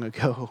too long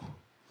ago.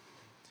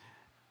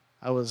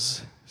 I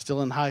was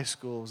still in high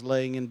school. I was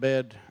laying in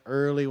bed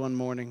early one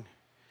morning.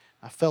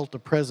 I felt a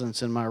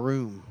presence in my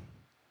room.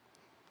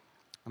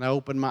 And I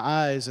opened my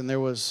eyes, and there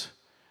was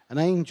an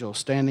angel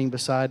standing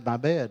beside my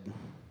bed.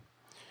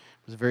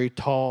 He was very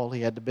tall.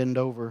 He had to bend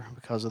over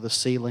because of the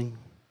ceiling.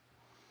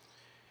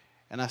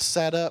 And I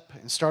sat up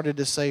and started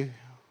to say,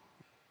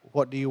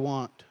 what do you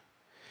want?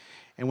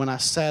 And when I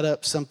sat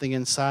up, something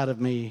inside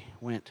of me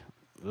went,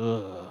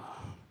 ugh.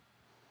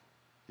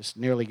 Just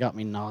nearly got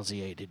me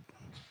nauseated.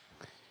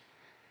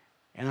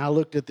 And I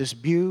looked at this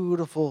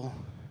beautiful,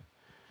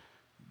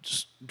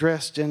 just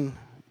dressed in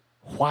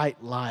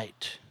white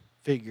light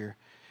figure.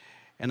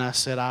 And I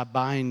said, I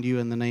bind you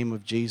in the name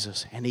of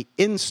Jesus. And he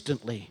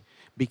instantly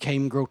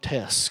became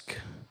grotesque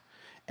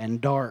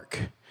and dark.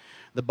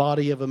 The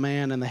body of a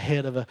man and the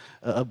head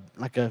of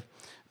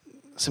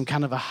some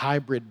kind of a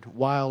hybrid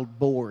wild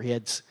boar. He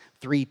had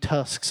 3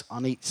 tusks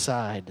on each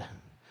side.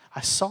 I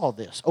saw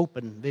this,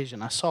 open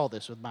vision. I saw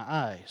this with my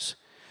eyes.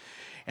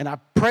 And I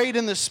prayed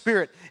in the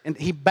Spirit, and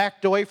he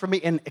backed away from me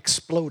and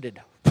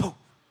exploded. Poof,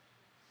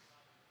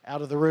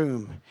 out of the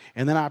room.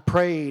 And then I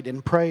prayed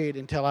and prayed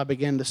until I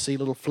began to see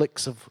little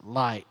flicks of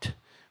light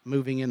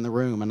moving in the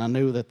room. And I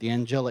knew that the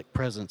angelic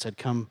presence had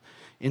come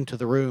into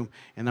the room.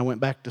 And I went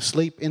back to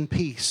sleep in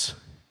peace.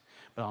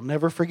 But I'll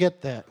never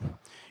forget that.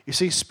 You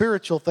see,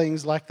 spiritual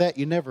things like that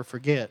you never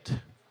forget,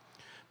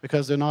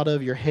 because they're not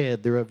of your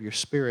head, they're of your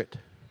spirit.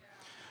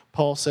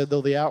 Paul said,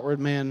 though the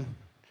outward man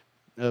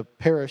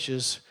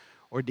perishes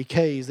or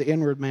decays, the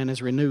inward man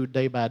is renewed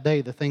day by day.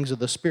 The things of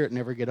the Spirit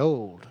never get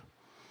old.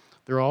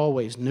 They're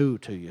always new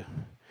to you.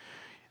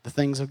 The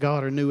things of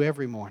God are new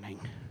every morning.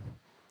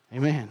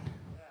 Amen.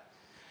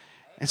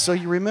 And so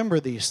you remember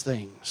these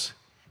things.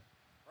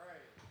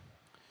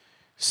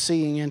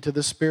 Seeing into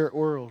the spirit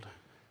world.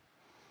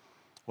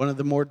 One of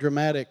the more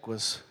dramatic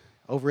was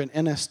over in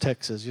Ennis,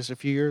 Texas, just a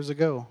few years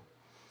ago.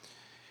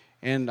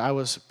 And I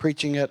was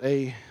preaching at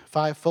a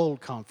fivefold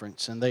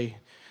conference, and they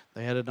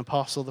had an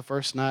apostle the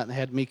first night, and they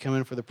had me come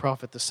in for the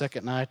prophet the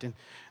second night. And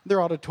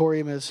their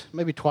auditorium is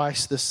maybe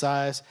twice this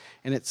size,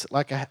 and it's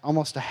like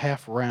almost a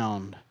half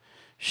round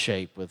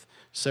shape with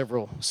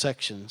several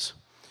sections.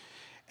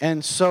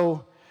 And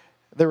so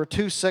there were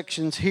 2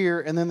 sections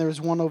here, and then there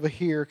was one over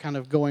here kind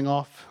of going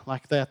off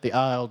like that, the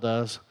aisle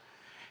does.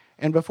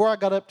 And before I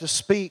got up to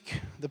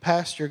speak, the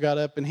pastor got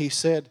up and he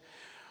said,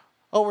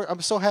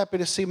 I'm so happy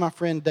to see my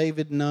friend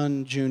David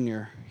Nunn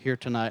Jr. here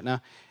tonight.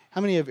 Now,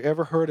 how many have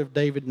ever heard of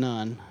David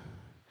Nunn?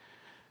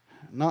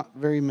 Not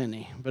very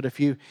many, but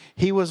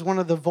he was one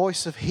of the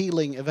Voice of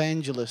Healing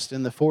evangelists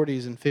in the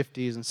 40s and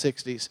 50s and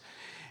 60s,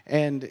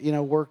 and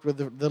worked with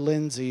the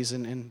Lindsays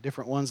and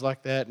different ones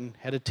like that, and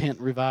had a tent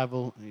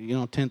revival,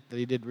 tent that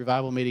he did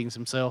revival meetings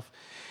himself,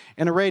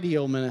 and a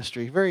radio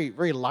ministry. Very,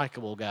 very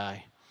likable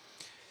guy.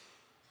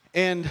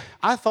 And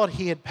I thought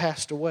he had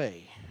passed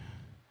away.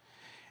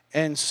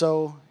 And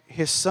so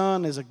his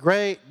son is a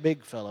great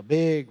big fella,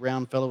 big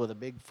round fella with a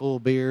big full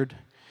beard.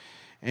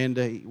 And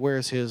he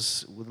wears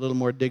his with a little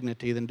more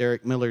dignity than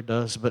Derek Miller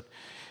does. But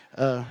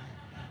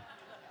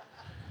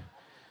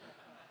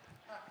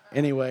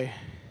anyway,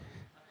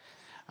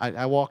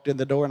 I walked in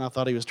the door and I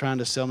thought he was trying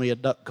to sell me a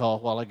duck call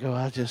a while ago.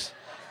 I just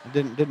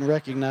didn't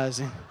recognize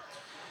him.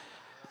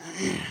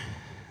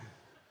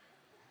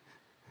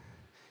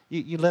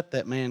 You let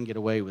that man get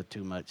away with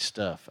too much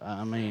stuff.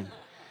 I mean,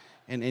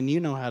 and you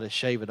know how to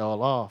shave it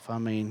all off. I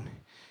mean,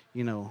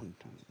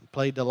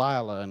 play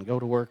Delilah and go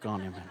to work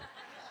on him.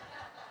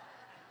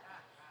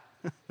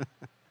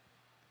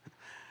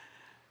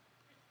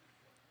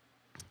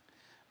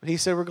 But he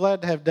said, we're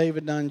glad to have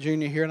David Nunn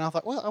Jr. here. And I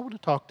thought, well, I want to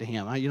talk to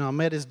him. I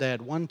met his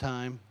dad one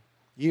time,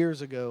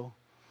 years ago.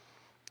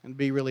 It'd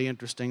be really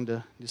interesting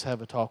to just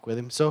have a talk with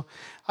him. So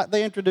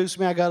they introduced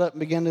me. I got up and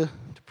began to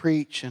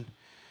preach, and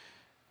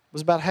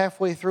was about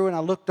halfway through, and I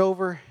looked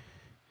over,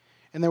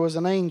 and there was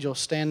an angel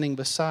standing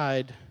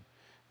beside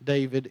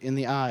David in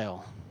the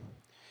aisle.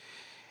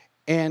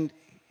 And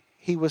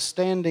he was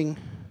standing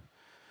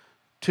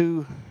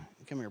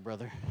come here,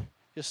 brother.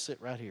 Just sit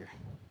right here.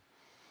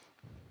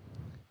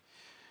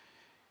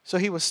 So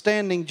he was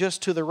standing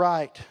just to the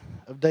right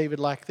of David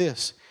like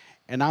this.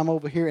 And I'm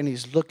over here, and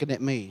he's looking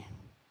at me,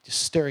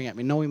 just staring at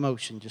me, no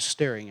emotion, just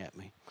staring at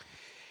me.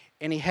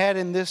 And he had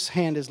in this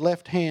hand, his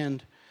left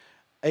hand,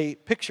 a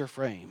picture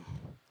frame,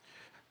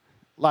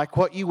 like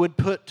what you would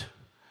put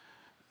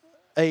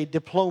a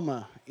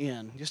diploma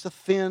in. Just a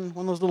thin,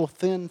 one of those little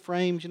thin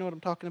frames, you know what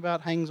I'm talking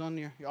about, hangs on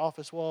your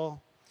office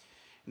wall.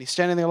 And he's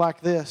standing there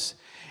like this.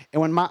 And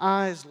when my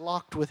eyes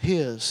locked with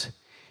his,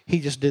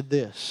 he just did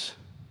this.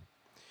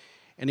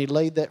 And he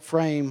laid that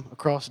frame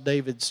across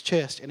David's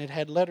chest, and it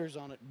had letters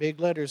on it,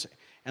 big letters,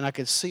 and I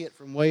could see it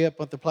from way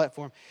up on the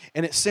platform.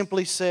 And it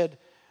simply said,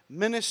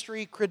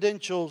 Ministry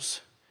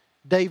Credentials,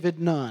 David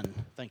Nunn.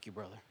 Thank you,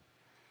 brother.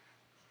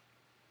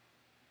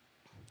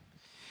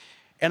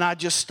 And I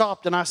just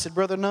stopped and I said,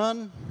 Brother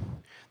Nunn,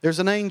 there's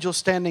an angel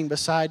standing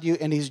beside you,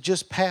 and he's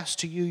just passed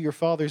to you your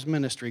father's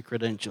ministry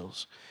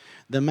credentials.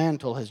 The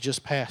mantle has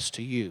just passed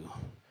to you.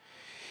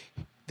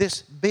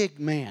 This big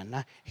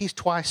man, he's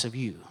twice of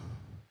you,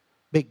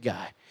 big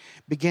guy,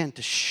 began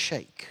to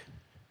shake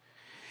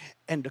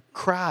and to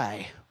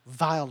cry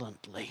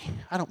violently.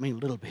 I don't mean a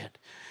little bit.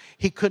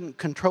 He couldn't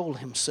control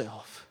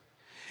himself.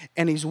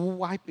 And he's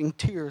wiping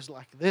tears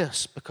like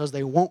this because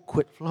they won't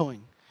quit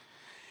flowing.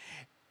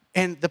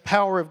 And the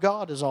power of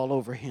God is all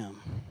over him.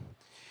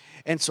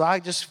 And so I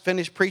just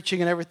finished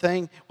preaching and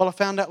everything. Well, I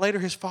found out later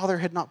his father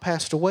had not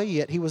passed away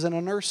yet. He was in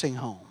a nursing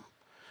home,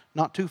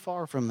 not too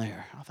far from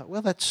there. I thought,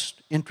 well, that's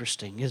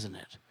interesting, isn't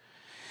it?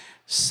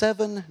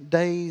 7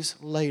 days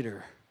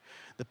later,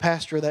 the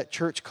pastor of that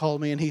church called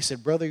me and he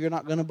said, Brother, you're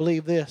not going to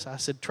believe this. I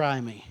said, try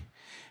me.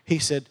 He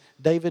said,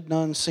 David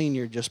Nunn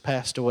Sr. just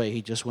passed away.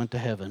 He just went to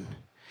heaven.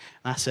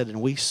 And I said,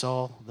 and we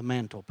saw the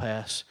mantle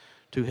pass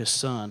to his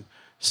son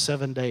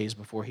 7 days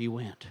before he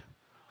went.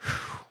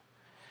 Whew.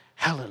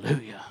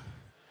 Hallelujah.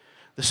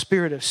 The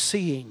spirit of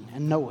seeing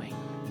and knowing.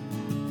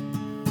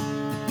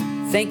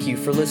 Thank you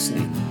for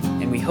listening,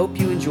 and we hope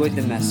you enjoyed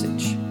the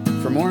message.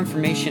 For more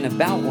information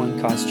about One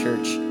Cause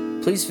Church,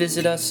 please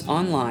visit us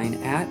online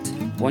at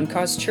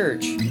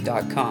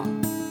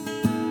onecausechurch.com.